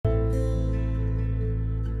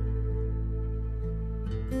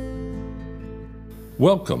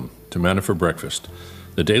Welcome to Manna for Breakfast,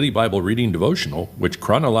 the daily Bible reading devotional which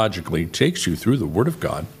chronologically takes you through the Word of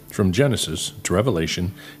God from Genesis to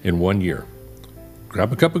Revelation in 1 year.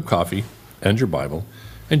 Grab a cup of coffee and your Bible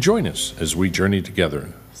and join us as we journey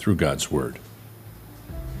together through God's Word.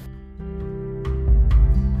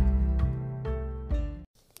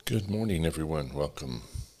 Good morning, everyone. Welcome.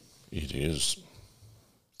 It is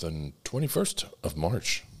the 21st of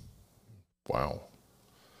March. Wow.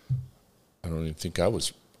 I don't even think I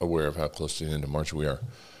was aware of how close to the end of March we are.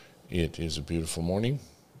 It is a beautiful morning.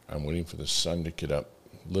 I'm waiting for the sun to get up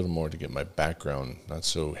a little more to get my background not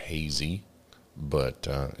so hazy, but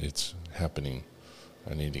it's happening.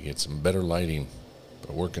 I need to get some better lighting,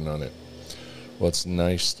 but working on it. Well, it's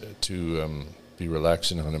nice to be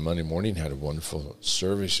relaxing on a Monday morning. Had a wonderful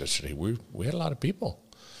service yesterday. We had a lot of people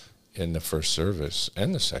in the first service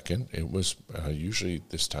and the second. It was usually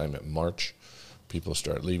this time at March. People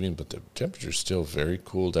start leaving, but the temperature's still very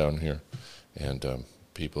cool down here, and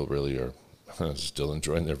people really are still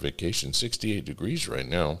enjoying their vacation. 68 degrees right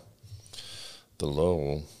now. The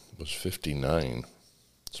low was 59.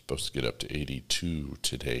 It's supposed to get up to 82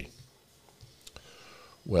 today.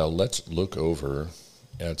 Well, let's look over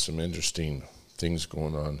at some interesting things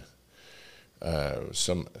going on.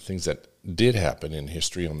 Some things that did happen in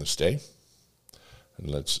history on this day.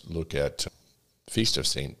 And let's look at Feast of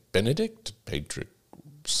St. Benedict, patron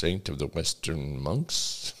saint of the Western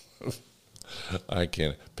monks.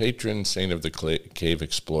 Patron saint of the cave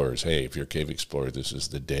explorers. Hey, if you're a cave explorer, this is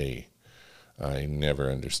the day. I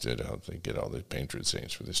never understood how they get all the patron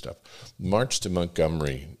saints for this stuff. March to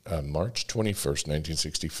Montgomery, March 21st,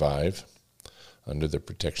 1965. Under the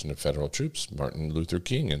protection of federal troops, Martin Luther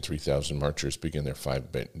King and 3,000 marchers begin their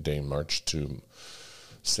 5-day march to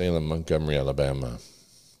Salem, Montgomery, Alabama.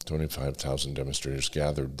 25,000 demonstrators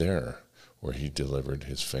gathered there, where he delivered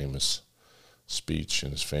his famous speech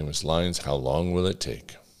and his famous lines, "How long will it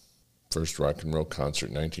take?" First rock and roll concert,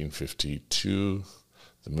 1952.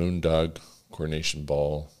 The Moondog Coronation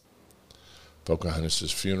Ball.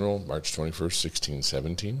 Pocahontas' funeral, March 21st,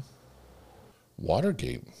 1617.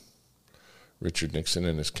 Watergate. Richard Nixon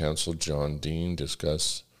and his counsel, John Dean,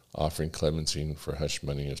 discuss offering clemency for hush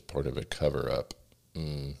money as part of a cover-up.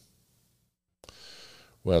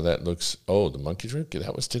 Well, that looks... Oh, the monkey drink?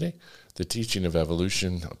 That was today? The teaching of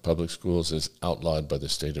evolution of public schools is outlawed by the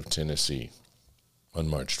state of Tennessee on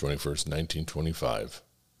March 21st, 1925,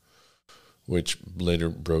 which later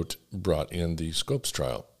brought in the Scopes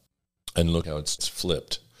trial. And look how it's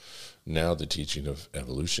flipped. Now the teaching of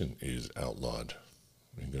evolution is outlawed.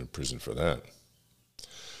 You can go to prison for that.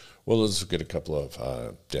 Well, let's look at a couple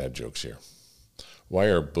of dad jokes here. Why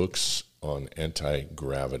are books on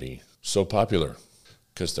anti-gravity so popular?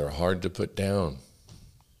 Because they're hard to put down.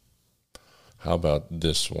 How about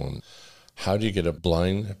this one? How do you get a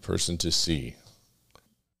blind person to see?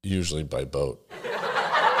 Usually by boat.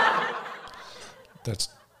 That's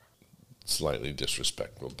slightly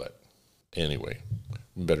disrespectful, but anyway,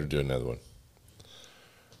 we better do another one.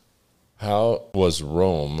 How was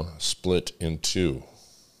Rome split in two?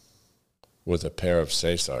 With a pair of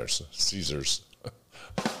Caesars. Caesars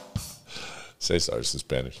in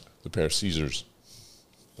Spanish. The pair of Caesars.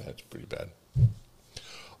 That's pretty bad.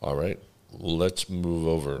 All right, let's move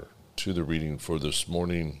over to the reading for this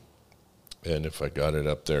morning. And if I got it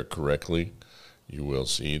up there correctly, you will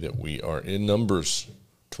see that we are in Numbers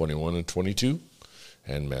 21 and 22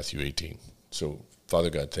 and Matthew 18. So, Father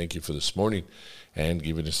God, thank you for this morning and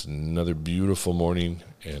giving us another beautiful morning.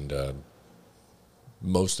 And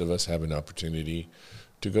most of us have an opportunity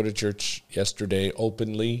to go to church yesterday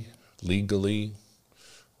openly, legally,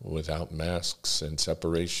 without masks and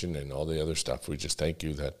separation and all the other stuff. We just thank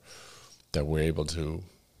you that we're able to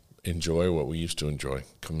enjoy what we used to enjoy,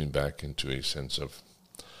 coming back into a sense of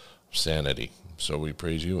sanity. So we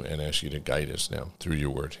praise you and ask you to guide us now through your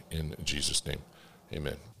word. In Jesus' name,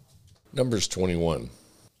 amen. Numbers 21.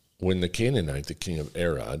 When the Canaanite, the king of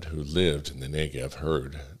Arad, who lived in the Negev,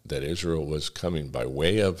 heard that Israel was coming by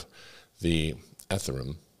way of the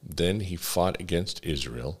Ephraim, then he fought against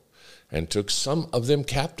Israel and took some of them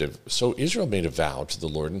captive. So Israel made a vow to the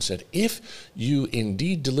Lord and said, "If you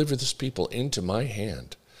indeed deliver this people into my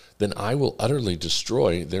hand, then I will utterly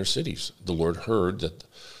destroy their cities." The Lord heard that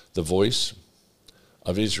the voice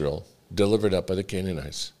of Israel delivered up by the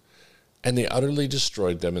Canaanites, and they utterly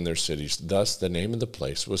destroyed them in their cities. Thus the name of the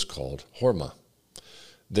place was called Hormah.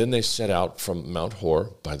 Then they set out from Mount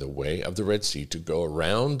Hor by the way of the Red Sea to go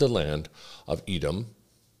around the land of Edom,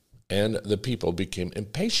 and the people became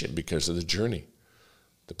impatient because of the journey.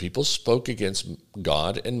 The people spoke against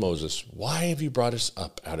God and Moses. "Why have you brought us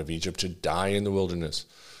up out of Egypt to die in the wilderness?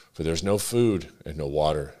 For there's no food and no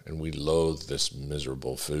water, and we loathe this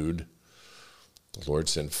miserable food. The Lord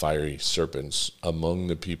sent fiery serpents among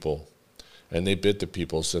the people, and they bit the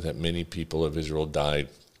people so that many people of Israel died.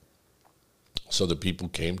 So the people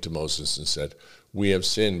came to Moses and said, we have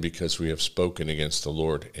sinned because we have spoken against the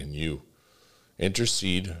Lord and you.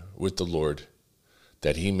 Intercede with the Lord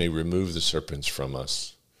that he may remove the serpents from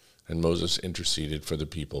us. And Moses interceded for the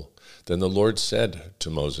people. Then the Lord said to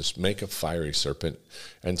Moses, make a fiery serpent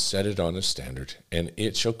and set it on a standard, and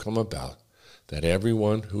it shall come about that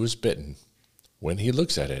everyone who is bitten, when he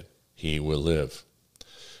looks at it, he will live.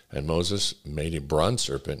 And Moses made a bronze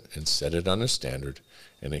serpent and set it on a standard,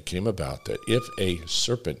 and it came about that if a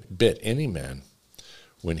serpent bit any man,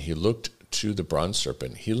 when he looked to the bronze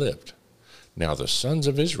serpent, he lived. Now the sons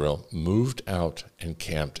of Israel moved out and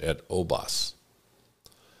camped at Oboth.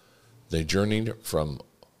 They journeyed from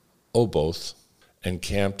Oboth and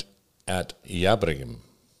camped at Yabrigim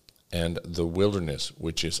and the wilderness,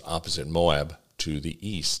 which is opposite Moab, to the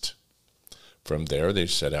east. From there they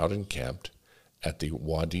set out and camped at the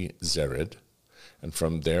Wadi Zered, and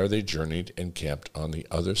from there they journeyed and camped on the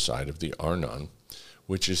other side of the Arnon,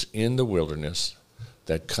 which is in the wilderness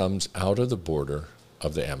that comes out of the border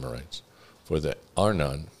of the Amorites. For the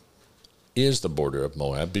Arnon is the border of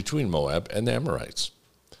Moab, between Moab and the Amorites.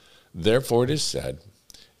 Therefore it is said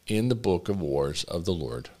in the book of wars of the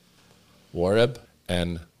Lord, Wareb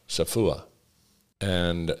and Saphua,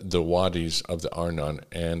 and the wadis of the Arnon,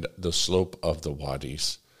 and the slope of the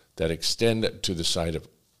wadis that extend to the side of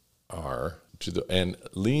Ar, and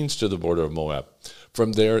leans to the border of Moab.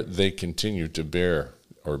 From there they continue to Beer,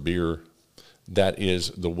 that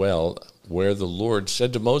is the well, where the Lord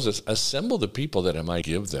said to Moses, assemble the people that I might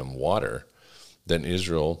give them water. Then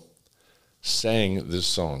Israel sang this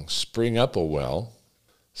song, spring up, O well,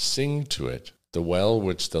 sing to it, the well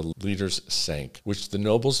which the leaders sank, which the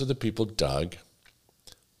nobles of the people dug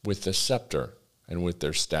with the scepter and with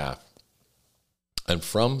their staff. And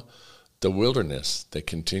from the wilderness they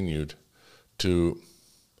continued to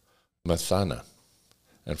Mathana,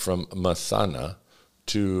 and from Mathana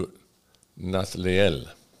to Nathliel,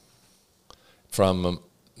 from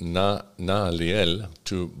Naaliel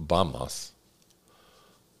to Bamoth,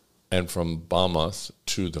 and from Bamoth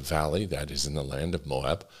to the valley that is in the land of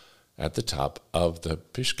Moab, at the top of the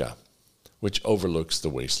Pisgah, which overlooks the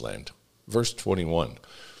wasteland. Verse 21,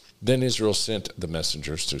 Then Israel sent the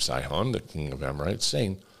messengers to Sihon, the king of Amorites,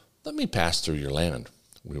 saying, Let me pass through your land.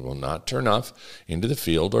 We will not turn off into the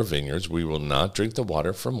field or vineyards. We will not drink the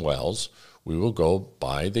water from wells. We will go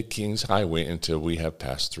by the king's highway until we have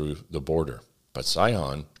passed through the border. But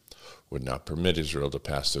Sihon would not permit Israel to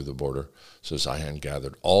pass through the border. So Sihon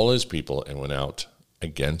gathered all his people and went out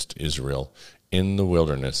against Israel in the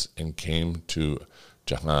wilderness and came to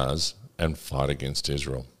Jahaz and fought against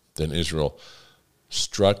Israel. Then Israel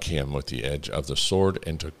struck him with the edge of the sword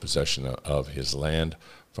and took possession of his land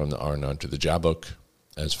from the Arnon to the Jabbok,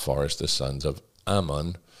 as far as the sons of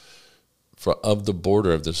Ammon. For of the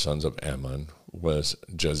border of the sons of Ammon was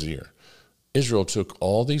Jazer. Israel took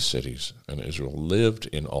all these cities, and Israel lived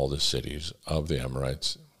in all the cities of the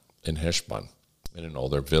Amorites in Heshbon, and in all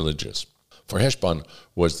their villages. For Heshbon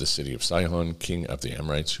was the city of Sihon, king of the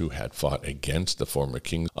Amorites, who had fought against the former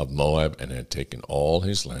king of Moab, and had taken all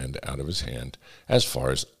his land out of his hand, as far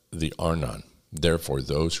as the Arnon. Therefore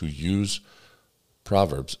those who use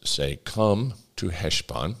Proverbs say, Come to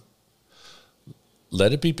Heshbon,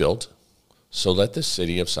 let it be built, so let the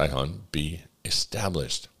city of Sihon be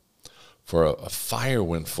established. For a fire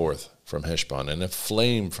went forth from Heshbon, and a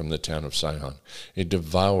flame from the town of Sihon. It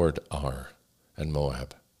devoured Ar and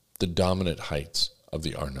Moab, the dominant heights of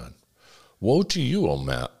the Arnon. Woe to you, O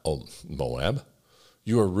Moab!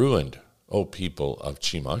 You are ruined, O people of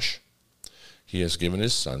Chemosh. He has given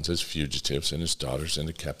his sons as fugitives and his daughters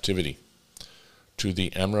into captivity to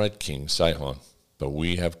the Amorite king Sihon, but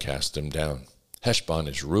we have cast them down. Heshbon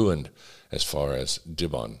is ruined as far as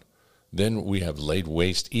Dibon. Then we have laid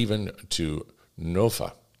waste even to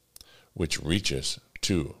Nophah, which reaches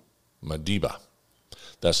to Medeba.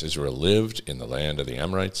 Thus Israel lived in the land of the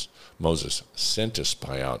Amorites. Moses sent to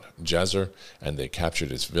spy out Jazer, and they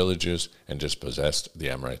captured its villages and dispossessed the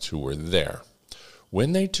Amorites who were there.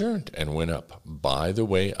 When they turned and went up by the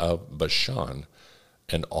way of Bashan,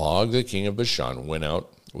 and Og the king of Bashan went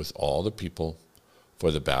out with all the people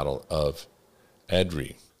for the battle of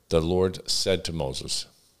Edrei, the Lord said to Moses,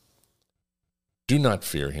 Do not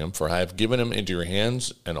fear him, for I have given him into your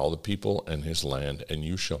hands and all the people and his land, and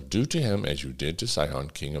you shall do to him as you did to Sihon,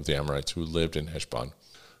 king of the Amorites, who lived in Heshbon.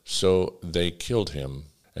 So they killed him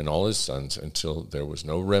and all his sons until there was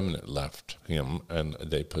no remnant left him, and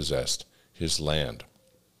they possessed his land.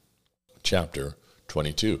 Chapter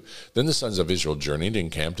 22. Then the sons of Israel journeyed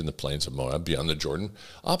and camped in the plains of Moab beyond the Jordan,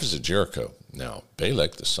 opposite Jericho. Now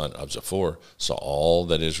Balak, the son of Zippor, saw all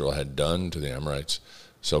that Israel had done to the Amorites.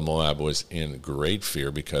 So Moab was in great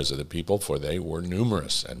fear because of the people, for they were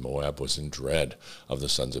numerous, and Moab was in dread of the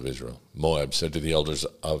sons of Israel. Moab said to the elders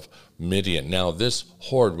of Midian, now this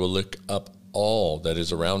horde will lick up all that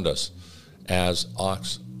is around us, as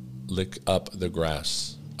ox lick up the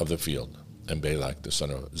grass of the field. And Balak, the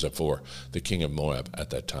son of Zippor, the king of Moab at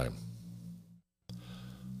that time.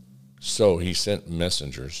 So he sent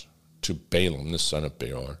messengers to Balaam, the son of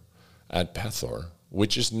Beor, at Pethor,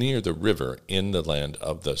 which is near the river in the land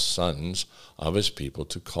of the sons of his people,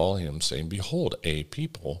 to call him, saying, behold, a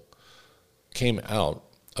people came out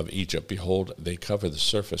of Egypt. Behold, they cover the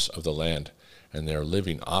surface of the land, and they are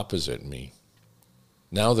living opposite me.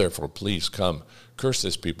 Now, therefore, please come, curse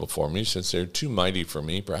this people for me, since they are too mighty for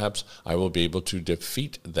me. Perhaps I will be able to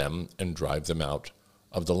defeat them and drive them out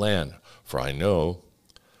of the land. For I know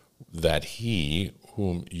that he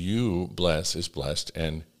whom you bless is blessed,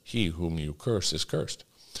 and he whom you curse is cursed.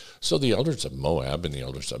 So the elders of Moab and the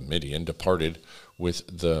elders of Midian departed with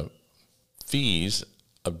the fees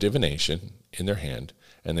of divination in their hand,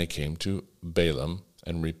 and they came to Balaam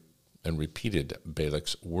and repeated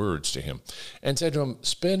Balak's words to him, and said to him,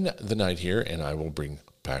 spend the night here, and I will bring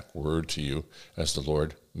back word to you, as the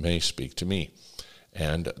Lord may speak to me.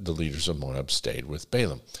 And the leaders of Moab stayed with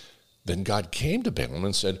Balaam. Then God came to Balaam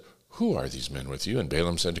and said, who are these men with you? And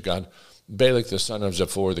Balaam said to God, Balak the son of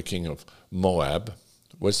Zippor, the king of Moab,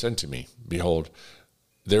 was sent to me. Behold,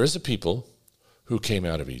 there is a people who came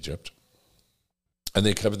out of Egypt, and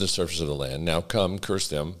they covered the surface of the land. Now come, curse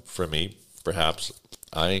them for me. Perhaps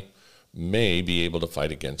I may be able to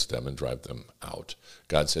fight against them and drive them out.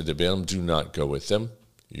 God said to Balaam, do not go with them.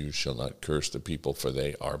 You shall not curse the people, for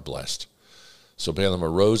they are blessed. So Balaam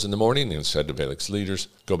arose in the morning and said to Balak's leaders,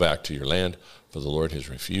 go back to your land, for the Lord has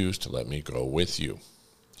refused to let me go with you.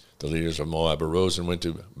 The leaders of Moab arose and went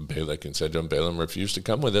to Balak and said to him, Balaam refused to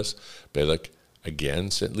come with us. Balak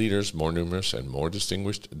again sent leaders more numerous and more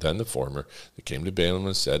distinguished than the former. They came to Balaam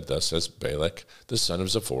and said, thus says Balak, the son of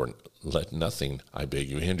Zippor, let nothing, I beg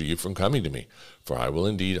you, hinder you from coming to me, for I will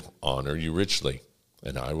indeed honor you richly,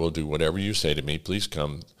 and I will do whatever you say to me. Please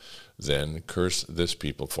come, then curse this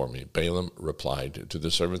people for me. Balaam replied to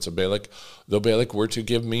the servants of Balak, though Balak were to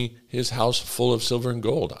give me his house full of silver and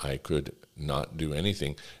gold, I could not do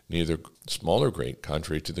anything, neither small or great,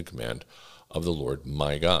 contrary to the command of the Lord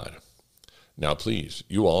my God. Now please,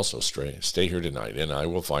 you also stay here tonight, and I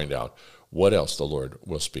will find out what else the Lord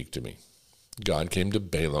will speak to me. God came to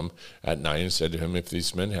Balaam at night and said to him, if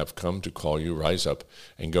these men have come to call you, rise up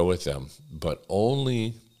and go with them, but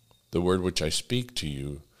only the word which I speak to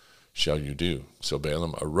you shall you do. So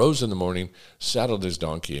Balaam arose in the morning, saddled his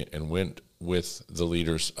donkey, and went with the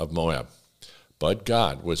leaders of Moab. But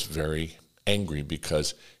God was very angry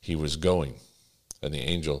because he was going, and the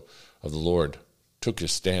angel of the Lord took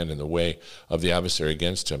his stand in the way of the adversary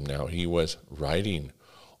against him. Now he was riding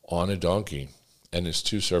on a donkey, and his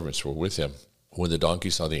two servants were with him. When the donkey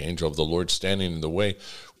saw the angel of the Lord standing in the way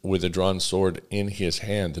with a drawn sword in his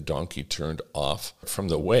hand, the donkey turned off from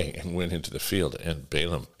the way and went into the field. And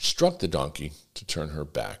Balaam struck the donkey to turn her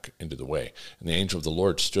back into the way. And the angel of the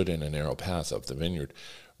Lord stood in a narrow path of the vineyard,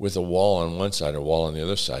 with a wall on one side, a wall on the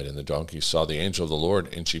other side. And the donkey saw the angel of the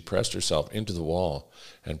Lord, and she pressed herself into the wall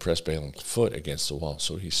and pressed Balaam's foot against the wall.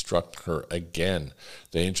 So he struck her again.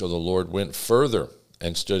 The angel of the Lord went further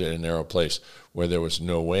and stood in a narrow place where there was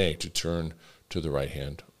no way to turn to the right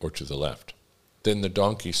hand or to the left. Then the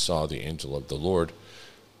donkey saw the angel of the Lord.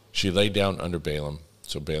 She lay down under Balaam.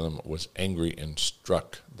 So Balaam was angry and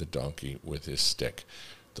struck the donkey with his stick.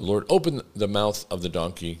 The Lord opened the mouth of the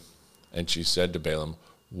donkey, and she said to Balaam,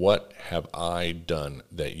 what have I done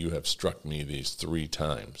that you have struck me these 3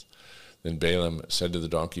 times? Then Balaam said to the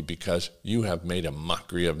donkey, because you have made a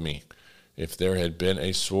mockery of me. If there had been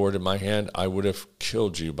a sword in my hand, I would have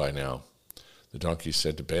killed you by now. The donkey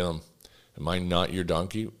said to Balaam, am I not your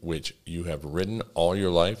donkey, which you have ridden all your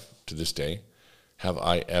life to this day? Have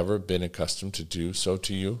I ever been accustomed to do so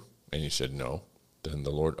to you? And he said, no. Then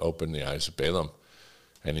the Lord opened the eyes of Balaam,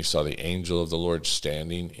 and he saw the angel of the Lord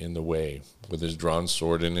standing in the way with his drawn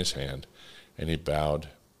sword in his hand, and he bowed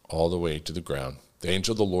all the way to the ground. The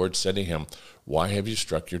angel of the Lord said to him, why have you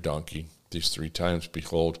struck your donkey these 3 times?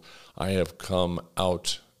 Behold, I have come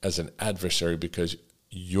out as an adversary because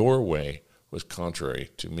your way was contrary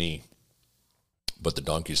to me. But the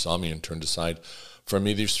donkey saw me and turned aside from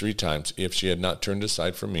me these 3 times. If she had not turned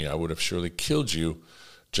aside from me, I would have surely killed you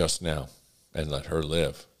just now and let her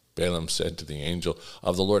live. Balaam said to the angel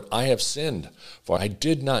of the Lord, I have sinned, for I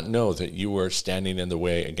did not know that you were standing in the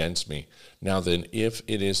way against me. Now then, if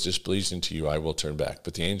it is displeasing to you, I will turn back.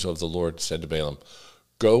 But the angel of the Lord said to Balaam,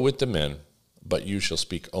 Go with the men, but you shall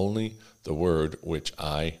speak only the word which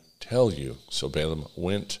I tell you. So Balaam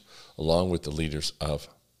went along with the leaders of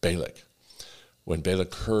Balak. When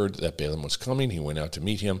Balak heard that Balaam was coming, he went out to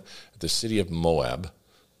meet him at the city of Moab,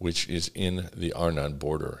 which is in the Arnon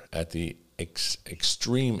border, at the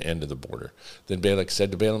extreme end of the border. Then Balak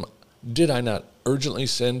said to Balaam, Did I not urgently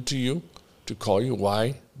send to you to call you?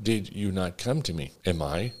 Why did you not come to me? Am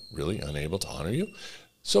I really unable to honor you?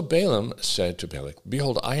 So Balaam said to Balak,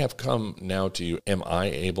 Behold, I have come now to you. Am I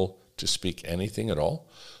able to speak anything at all?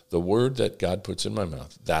 The word that God puts in my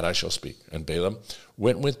mouth, that I shall speak. And Balaam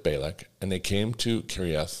went with Balak, and they came to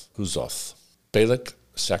Kiriath Huzoth. Balak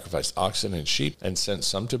sacrificed oxen and sheep, and sent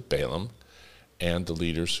some to Balaam and the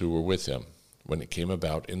leaders who were with him. When it came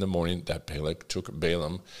about in the morning that Balak took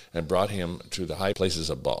Balaam and brought him to the high places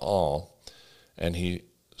of Baal, and he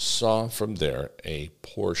saw from there a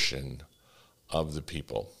portion of the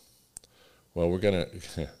people. Well, we're going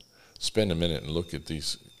to spend a minute and look at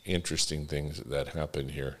these interesting things that happen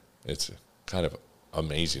here. It's kind of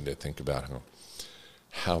amazing to think about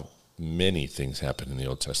how many things happen in the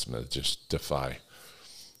Old Testament that just defy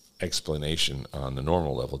explanation on the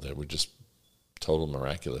normal level. That were just total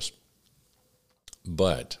miraculous.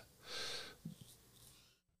 But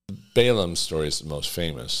Balaam's story is the most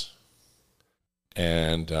famous.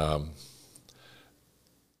 And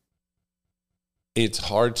it's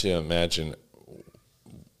hard to imagine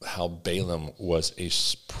how Balaam was a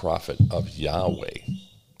prophet of Yahweh.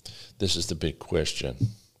 This is the big question.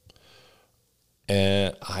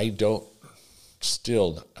 And I'm not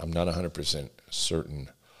 100% certain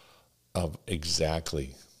of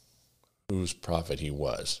exactly whose prophet he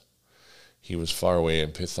was. He was far away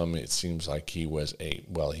in Pithom. It seems like he was a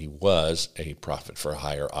prophet for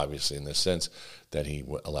hire, obviously, in the sense that he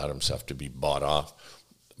allowed himself to be bought off.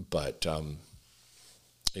 But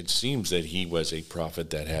it seems that he was a prophet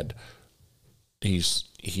that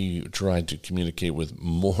he tried to communicate with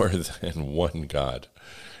more than one God.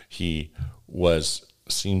 He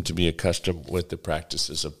seemed to be accustomed with the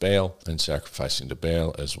practices of Baal and sacrificing to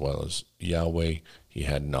Baal as well as Yahweh. He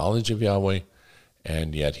had knowledge of Yahweh,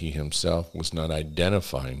 and yet he himself was not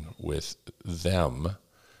identifying with them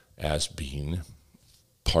as being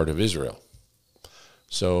part of Israel.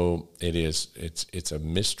 So it's a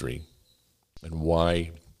mystery, and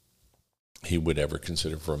why he would ever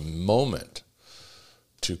consider for a moment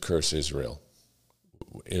to curse Israel.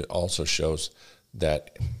 It also shows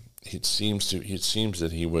that it seems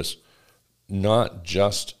that he was not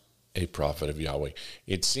just a prophet of Yahweh.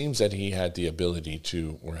 It seems that he had the ability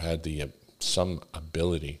to, or had some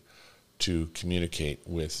ability to communicate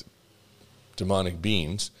with demonic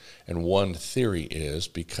beings. And one theory is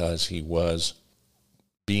because he was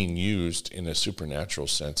being used in a supernatural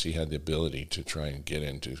sense, he had the ability to try and get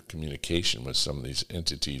into communication with some of these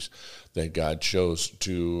entities, that God chose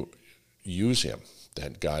to use him,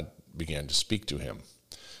 that God began to speak to him.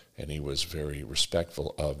 And he was very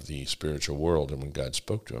respectful of the spiritual world. And when God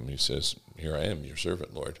spoke to him, he says, Here I am, your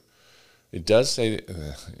servant, Lord. It does say,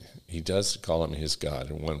 he does call him his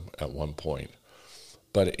God at one point.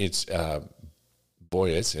 But it's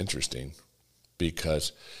interesting,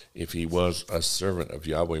 because if he was a servant of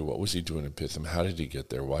Yahweh, what was he doing in Pithom? How did he get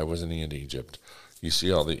there? Why wasn't he in Egypt? You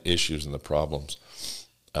see all the issues and the problems.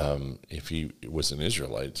 If he was an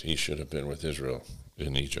Israelite, he should have been with Israel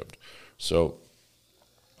in Egypt. So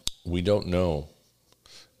we don't know.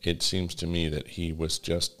 It seems to me that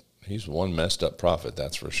he's one messed up prophet,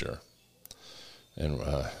 that's for sure. And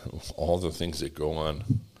all the things that go on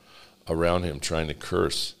around him trying to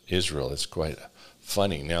curse Israel, it's quite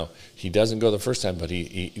funny. Now, he doesn't go the first time, but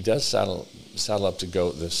he does saddle up to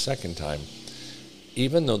go the second time.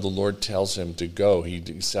 Even though the Lord tells him to go,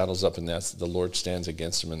 he saddles up, and the Lord stands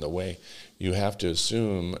against him in the way. You have to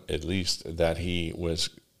assume, at least, that he was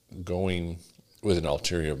going with an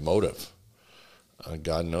ulterior motive.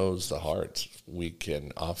 God knows the heart. We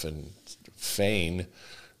can often feign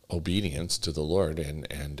obedience to the Lord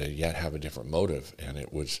and yet have a different motive. And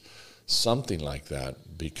it was something like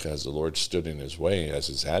that, because the Lord stood in his way as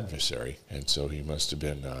his adversary. And so he must have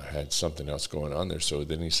been had something else going on there. So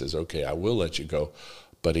then he says, okay, I will let you go.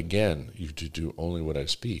 But again, you to do only what I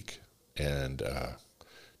speak, and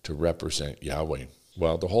to represent Yahweh.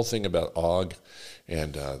 Well, the whole thing about Og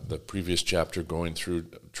and the previous chapter, going through,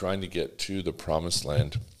 trying to get to the promised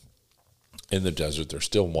land in the desert. They're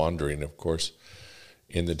still wandering, of course,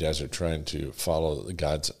 in the desert, trying to follow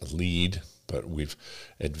God's lead. but we've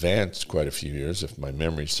advanced quite a few years, if my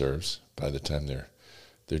memory serves, by the time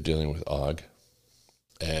they're dealing with Og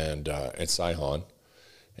and Sihon.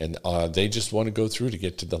 And they just want to go through to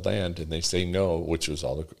get to the land, and they say no, which was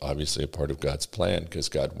all obviously a part of God's plan, because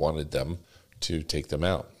God wanted them to take them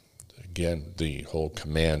out. Again, the whole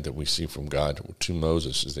command that we see from God to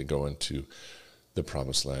Moses as they go into the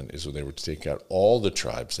promised land is that they were to take out all the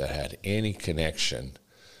tribes that had any connection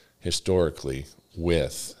historically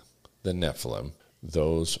with the Nephilim.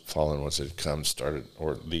 Those fallen ones that had come started,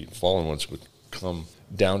 or the fallen ones would come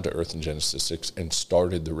down to earth in Genesis 6 and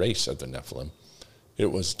started the race of the Nephilim.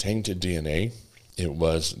 It was tainted DNA.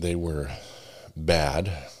 They were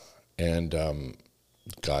bad, and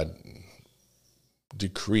God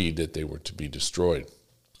decreed that they were to be destroyed.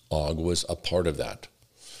 Og was a part of that.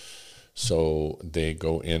 So they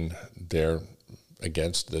go in there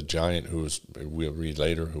against the giant we'll read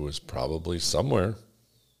later, who was probably somewhere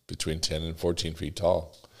between 10 and 14 feet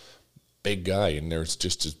tall. Big guy, and there's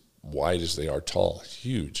just as wide as they are tall,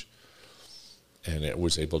 huge. And it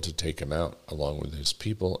was able to take him out along with his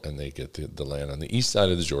people, and they get the land on the east side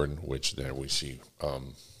of the Jordan, which there we see,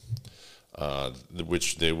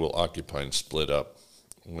 which they will occupy and split up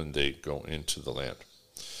when they go into the land.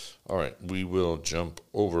 All right, we will jump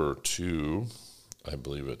over to, I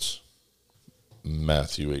believe it's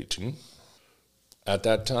Matthew 18. At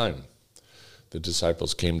that time, the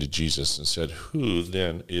disciples came to Jesus and said, "Who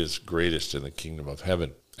then is greatest in the kingdom of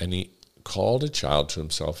heaven?" And he called a child to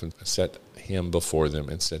himself and set him before them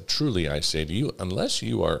and said, "Truly I say to you, unless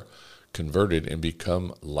you are converted and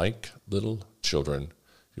become like little children,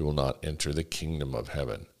 you will not enter the kingdom of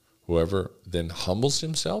heaven. Whoever then humbles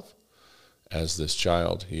himself as this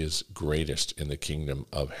child, he is greatest in the kingdom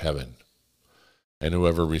of heaven. And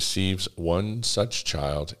whoever receives one such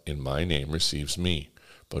child in my name receives me.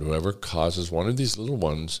 But whoever causes one of these little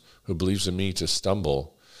ones who believes in me to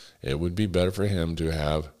stumble, it would be better for him to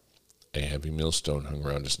have a heavy millstone hung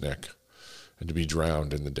around his neck and to be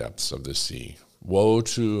drowned in the depths of the sea. Woe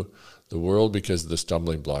to the world because of the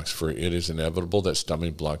stumbling blocks, for it is inevitable that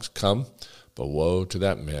stumbling blocks come, but woe to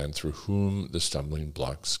that man through whom the stumbling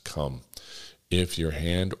blocks come. If your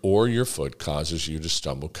hand or your foot causes you to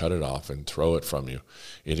stumble, cut it off and throw it from you.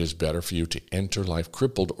 It is better for you to enter life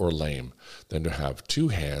crippled or lame than to have 2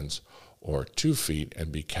 hands or 2 feet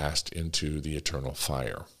and be cast into the eternal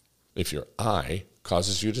fire. If your eye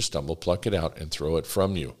causes you to stumble, pluck it out and throw it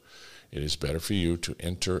from you. It is better for you to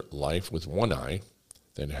enter life with 1 eye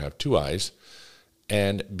than to have 2 eyes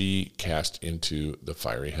and be cast into the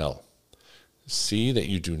fiery hell. See that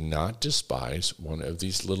you do not despise one of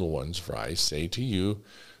these little ones, for I say to you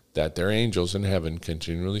that their angels in heaven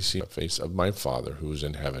continually see the face of my Father who is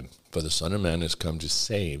in heaven. For the Son of Man has come to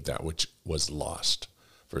save that which was lost.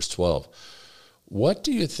 Verse 12, what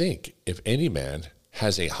do you think if any man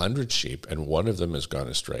has 100 sheep and one of them has gone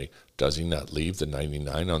astray? Does he not leave the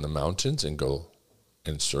 99 on the mountains and go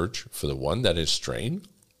and search for the one that is straying?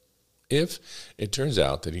 If it turns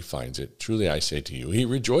out that he finds it, truly I say to you, he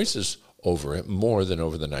rejoices over it more than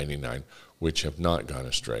over the 99 which have not gone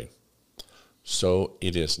astray. So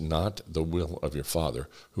it is not the will of your Father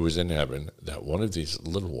who is in heaven that one of these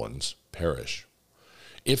little ones perish.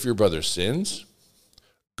 If your brother sins,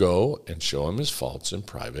 go and show him his faults in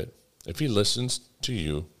private. If he listens to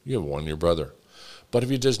you, you have won your brother. But if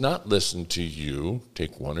he does not listen to you,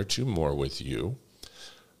 take 1 or 2 more with you,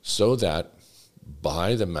 so that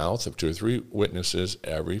by the mouth of 2 or 3 witnesses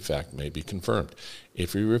every fact may be confirmed.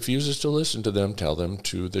 If he refuses to listen to them, tell them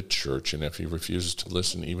to the church. And if he refuses to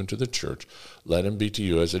listen even to the church, let him be to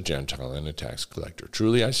you as a Gentile and a tax collector.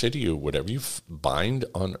 Truly I say to you, whatever you bind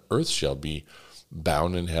on earth shall be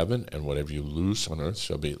bound in heaven, and whatever you loose on earth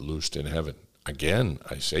shall be loosed in heaven. Again,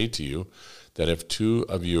 I say to you that if 2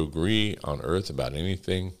 of you agree on earth about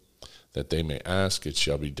anything that they may ask, it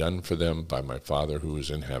shall be done for them by my Father who is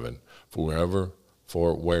in heaven.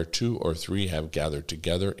 For where 2 or 3 have gathered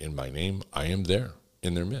together in my name, I am there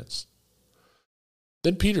in their midst.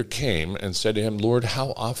 Then Peter came and said to him, Lord,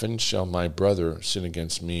 how often shall my brother sin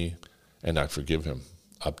against me and I forgive him?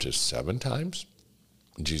 Up to 7 times?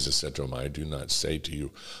 Jesus said to him, I do not say to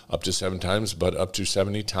you up to 7 times, but up to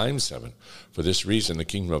 70 times 7. For this reason, the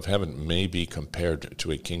kingdom of heaven may be compared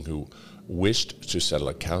to a king who wished to settle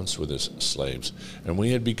accounts with his slaves. And when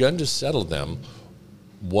he had begun to settle them,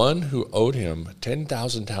 one who owed him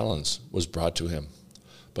 10,000 talents was brought to him.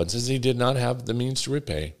 But since he did not have the means to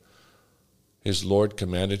repay, his Lord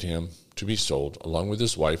commanded him to be sold, along with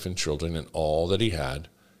his wife and children and all that he had,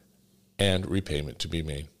 and repayment to be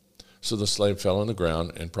made. So the slave fell on the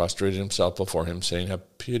ground and prostrated himself before him, saying,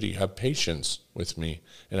 Have pity, have patience with me,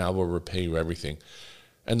 and I will repay you everything.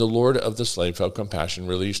 And the Lord of the slave felt compassion,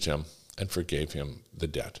 released him, and forgave him the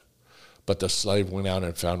debt. But the slave went out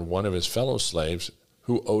and found one of his fellow slaves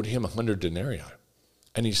who owed him 100 denarii.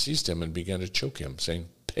 And he seized him and began to choke him, saying,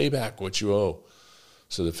 "Pay back what you owe."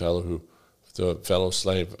 So the fellow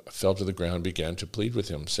slave fell to the ground and began to plead with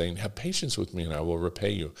him, saying, "Have patience with me, and I will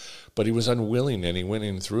repay you." But he was unwilling, and he went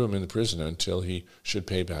and threw him in the prison until he should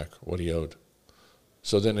pay back what he owed.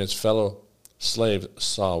 So then his fellow slave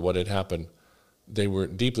saw what had happened. They were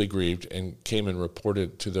deeply grieved and came and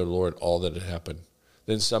reported to their Lord all that had happened.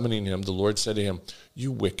 Then summoning him, the Lord said to him,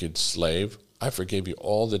 "You wicked slave, I forgave you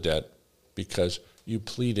all the debt because you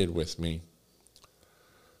pleaded with me.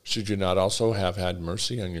 Should you not also have had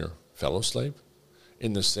mercy on your fellow slave,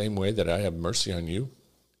 in the same way that I have mercy on you?"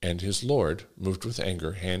 And his Lord, moved with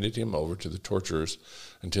anger, handed him over to the torturers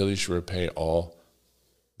until he should repay all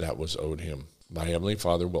that was owed him. My heavenly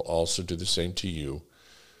Father will also do the same to you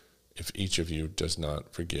if each of you does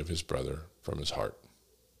not forgive his brother from his heart.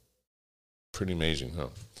 Pretty amazing, huh?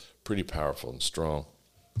 Pretty powerful and strong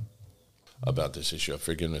about this issue of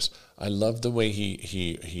forgiveness. I love the way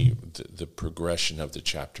the progression of the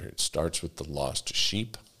chapter. It starts with the lost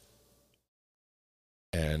sheep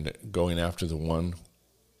and going after the one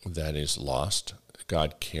that is lost.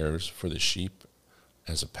 God cares for the sheep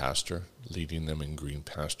as a pastor, leading them in green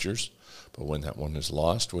pastures. But when that one is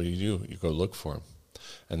lost, what do? You go look for him.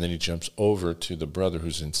 And then he jumps over to the brother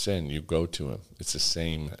who's in sin. You go to him. It's the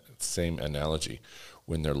same analogy.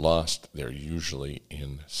 When they're lost, they're usually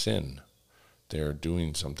in sin. They're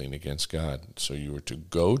doing something against God. So you were to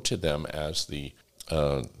go to them as in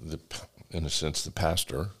a sense, the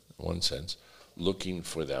pastor, in one sense, looking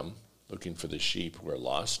for them, looking for the sheep who are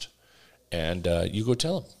lost. And you go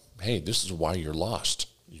tell them, "Hey, this is why you're lost.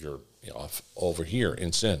 You're off over here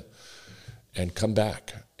in sin. And come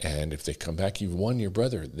back." And if they come back, you've won your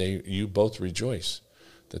brother. You both rejoice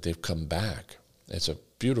that they've come back. It's a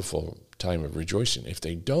beautiful time of rejoicing. If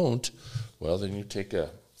they don't, well, then you take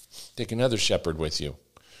another shepherd with you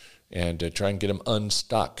and try and get them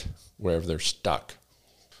unstuck wherever they're stuck,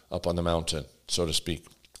 up on the mountain, so to speak.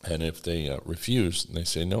 And if they refuse, and they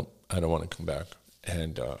say, "No, I don't want to come back,"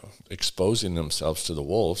 and exposing themselves to the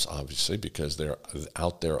wolves, obviously, because they're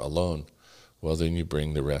out there alone, well, then you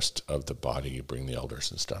bring the rest of the body, you bring the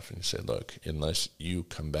elders and stuff, and you say, "Look, unless you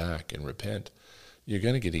come back and repent, you're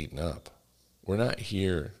going to get eaten up. We're not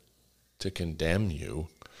here to condemn you.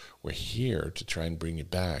 We're here to try and bring you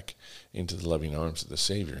back into the loving arms of the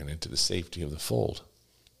Savior and into the safety of the fold."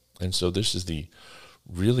 And so this is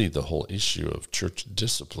really the whole issue of church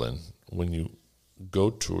discipline. When you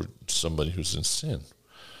go toward somebody who's in sin,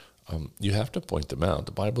 you have to point them out.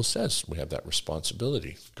 The Bible says we have that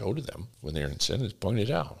responsibility. Go to them when they're in sin and point it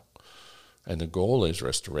out. And the goal is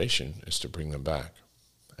restoration, is to bring them back.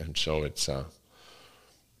 And so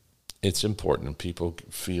it's important. People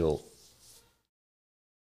feel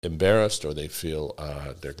embarrassed, or they feel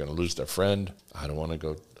they're going to lose their friend. I don't want to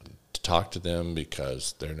go to talk to them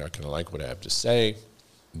because they're not going to like what I have to say.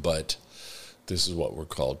 But this is what we're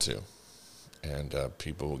called to. And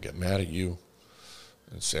people will get mad at you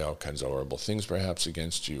and say all kinds of horrible things perhaps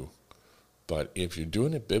against you. But if you're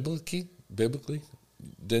doing it biblically,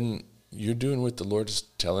 then you're doing what the Lord is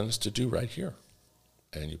telling us to do right here.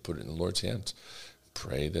 And you put it in the Lord's hands.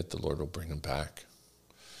 Pray that the Lord will bring them back.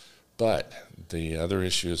 But the other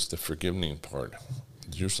issue is the forgiving part.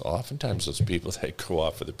 Oftentimes those people that go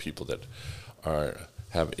off are the people that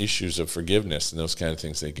have issues of forgiveness and those kind of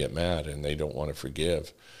things. They get mad and they don't want to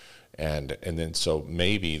forgive. And then so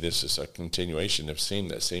maybe this is a continuation of seeing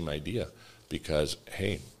that same idea, because,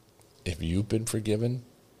 hey, if you've been forgiven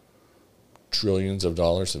trillions of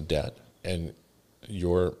dollars of debt and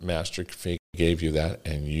your master gave you that,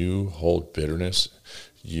 and you hold bitterness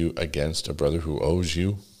against a brother who owes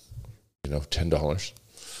you, $10,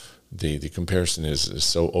 the comparison is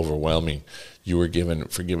so overwhelming. You were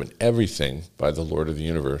forgiven everything by the Lord of the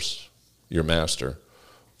universe, your master,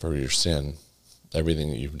 for your sin. Everything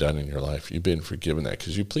that you've done in your life, you've been forgiven that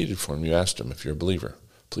because you pleaded for him. You asked him, if you're a believer,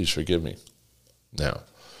 please forgive me. Now,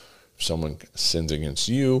 if someone sins against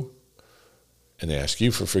you and they ask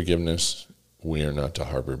you for forgiveness, we are not to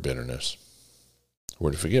harbor bitterness.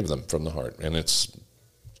 We're to forgive them from the heart. And it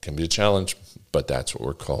can be a challenge, but that's what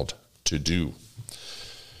we're called to do.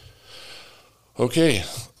 Okay.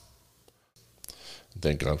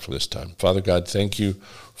 Thank God for this time. Father God, thank you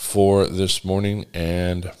for this morning,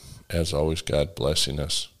 and as always, God, blessing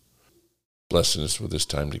us with this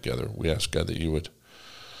time together. We ask, God, that you would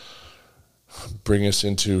bring us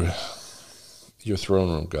into your throne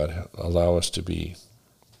room, God. Allow us to be,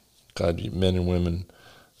 God, men and women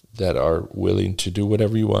that are willing to do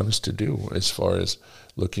whatever you want us to do as far as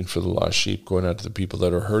looking for the lost sheep, going out to the people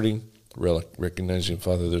that are hurting, recognizing,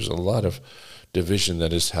 Father, there's a lot of division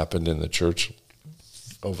that has happened in the church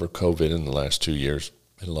over COVID in the last 2 years.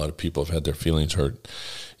 And a lot of people have had their feelings hurt,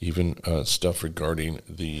 even stuff regarding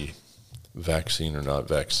the vaccine or not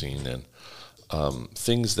vaccine, and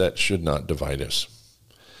things that should not divide us.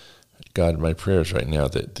 God, my prayer is right now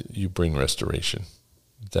that you bring restoration,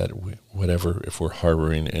 that if we're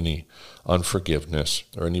harboring any unforgiveness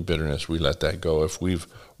or any bitterness, we let that go. If we've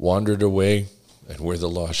wandered away and we're the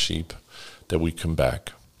lost sheep, that we come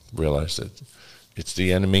back, realize that it's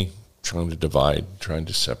the enemy trying to divide, trying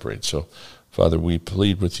to separate. So, Father, we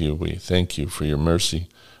plead with you. We thank you for your mercy,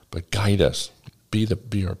 but guide us. Be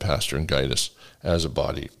our pastor and guide us as a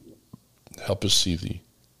body. Help us see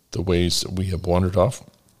the ways that we have wandered off,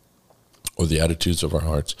 or the attitudes of our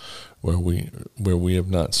hearts where we have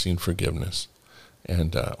not seen forgiveness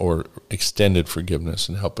and or extended forgiveness,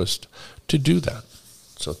 and help us to do that.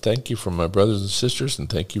 So thank you for my brothers and sisters, and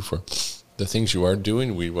thank you for the things you are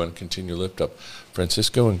doing. We want to continue to lift up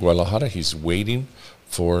Francisco in Guadalajara. He's waiting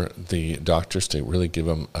for the doctors to really give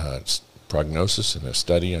him a prognosis and a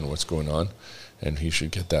study on what's going on, and he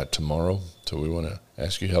should get that tomorrow. So we want to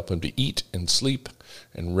ask you to help him to eat and sleep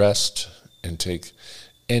and rest and take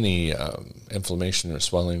any inflammation or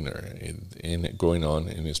swelling or in going on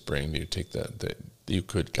in his brain. You take that you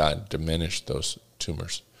could, God, diminish those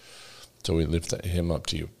tumors. So we lift him up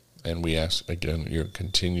to you, and we ask again your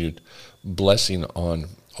continued blessing on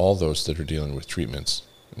all those that are dealing with treatments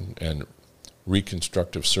and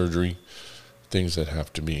reconstructive surgery, things that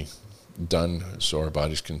have to be done so our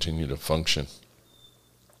bodies continue to function.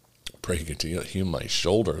 Pray to heal my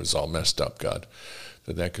shoulder is all messed up, God,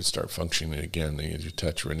 that could start functioning again. You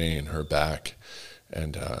touch Renee and her back,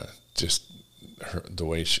 and just the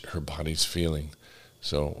way her body's feeling.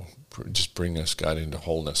 So just bring us, God, into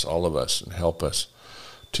wholeness, all of us, and help us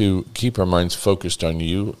to keep our minds focused on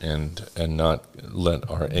you and not let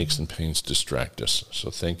our aches and pains distract us. So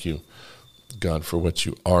thank you, God, for what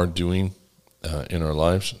you are doing in our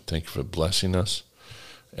lives. Thank you for blessing us.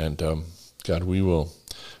 And God, we will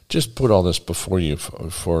just put all this before you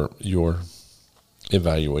for your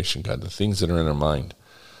evaluation, God, the things that are in our mind.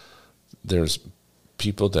 There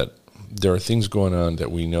are things going on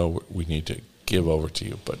that we know we need to give over to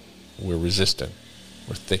you, but we're resistant.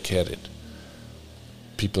 We're thick-headed.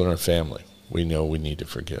 People in our family, we know we need to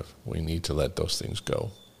forgive. We need to let those things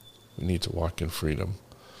go. We need to walk in freedom.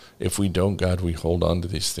 If we don't, God, we hold on to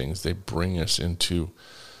these things. They bring us into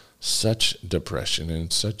such depression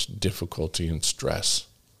and such difficulty and stress.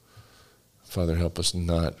 Father, help us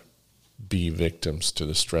not be victims to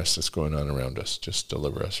the stress that's going on around us. Just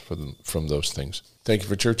deliver us from those things. Thank you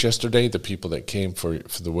for church yesterday, the people that came for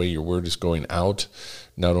the way your word is going out,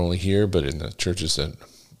 not only here, but in the churches that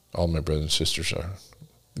all my brothers and sisters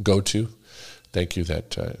go to. Thank you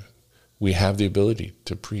that we have the ability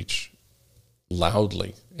to preach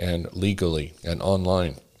loudly and legally and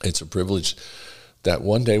online. It's a privilege that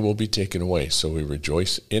one day will be taken away. So we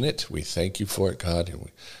rejoice in it. We thank you for it, God, and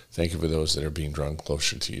we thank you for those that are being drawn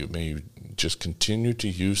closer to you. May you just continue to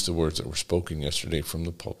use the words that were spoken yesterday from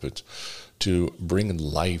the pulpit to bring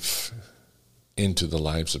life into the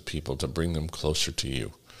lives of people, to bring them closer to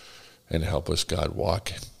you, and help us, God,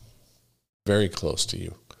 walk very close to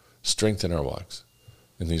you. Strengthen our walks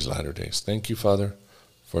in these latter days. Thank you, Father,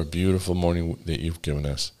 for a beautiful morning that you've given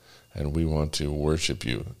us. And we want to worship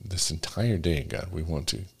you this entire day, God. We want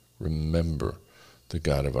to remember the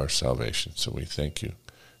God of our salvation. So we thank you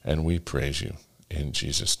and we praise you in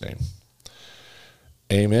Jesus' name.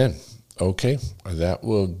 Amen. Okay, that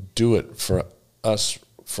will do it for us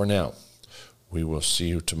for now. We will see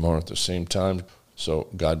you tomorrow at the same time. So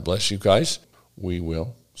God bless you guys. We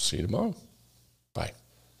will see you tomorrow. Bye.